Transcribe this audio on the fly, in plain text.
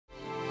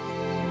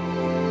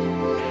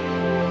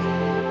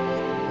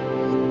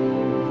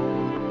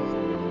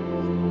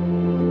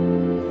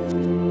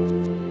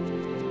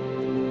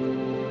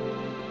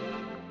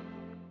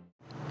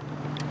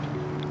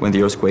when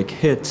the earthquake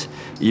hit,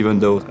 even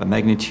though a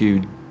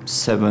magnitude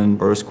 7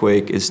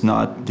 earthquake is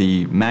not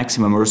the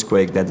maximum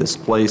earthquake that this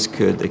place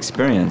could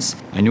experience,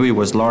 I knew it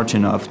was large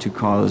enough to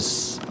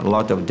cause a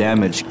lot of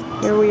damage.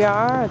 Here we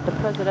are at the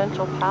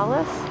Presidential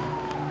Palace.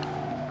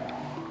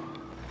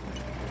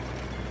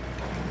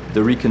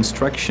 The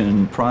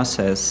reconstruction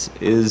process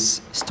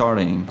is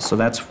starting, so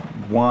that's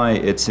why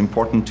it's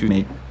important to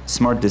make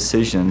smart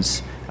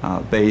decisions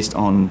based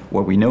on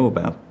what we know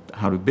about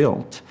how to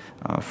build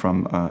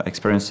from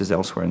experiences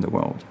elsewhere in the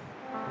world.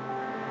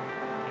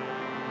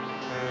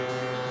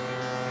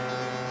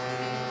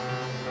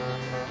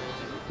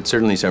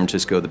 Certainly San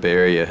Francisco, the Bay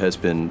Area, has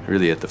been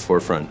really at the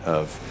forefront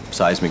of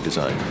seismic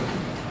design.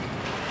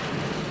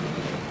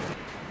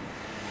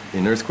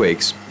 In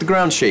earthquakes, the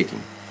ground's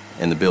shaking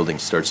and the building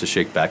starts to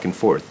shake back and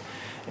forth.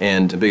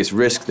 And the biggest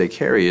risk they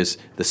carry is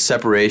the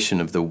separation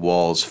of the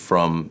walls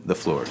from the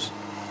floors.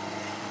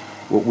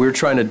 What we're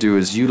trying to do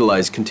is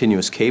utilize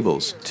continuous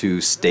cables to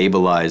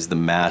stabilize the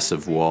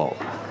massive wall.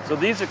 So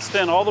these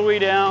extend all the way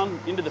down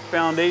into the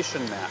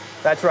foundation mat.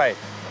 That's right.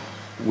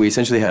 We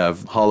essentially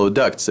have hollow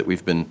ducts that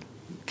we've been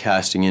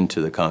casting into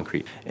the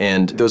concrete.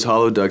 And those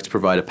hollow ducts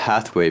provide a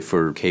pathway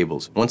for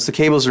cables. Once the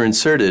cables are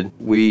inserted,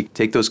 we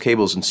take those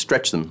cables and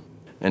stretch them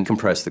and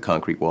compress the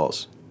concrete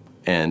walls.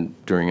 And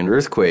during an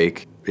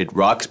earthquake, it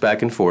rocks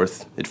back and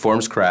forth, it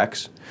forms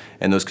cracks,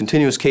 and those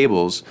continuous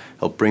cables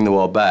help bring the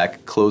wall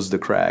back, close the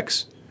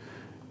cracks,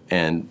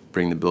 and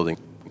bring the building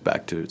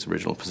back to its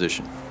original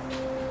position.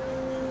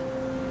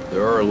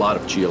 There are a lot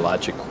of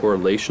geologic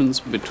correlations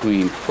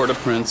between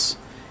Port-au-Prince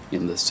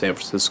and the San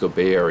Francisco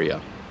Bay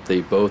Area.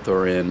 They both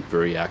are in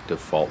very active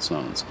fault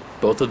zones.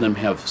 Both of them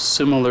have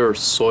similar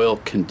soil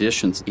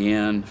conditions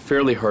and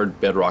fairly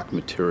hard bedrock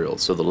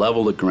materials, so the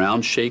level of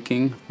ground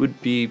shaking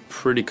would be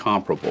pretty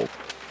comparable.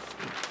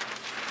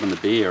 In the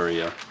Bay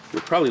Area,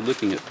 we're probably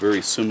looking at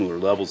very similar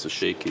levels of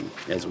shaking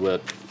as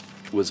what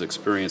was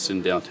experienced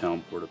in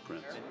downtown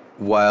Port-au-Prince.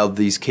 While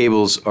these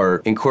cables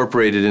are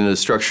incorporated into the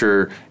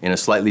structure in a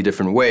slightly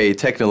different way,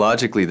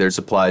 technologically there's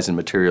supplies and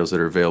materials that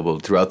are available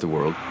throughout the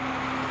world.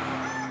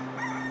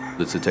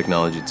 It's a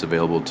technology that's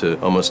available to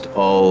almost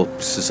all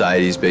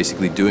societies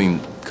basically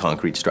doing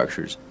concrete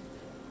structures.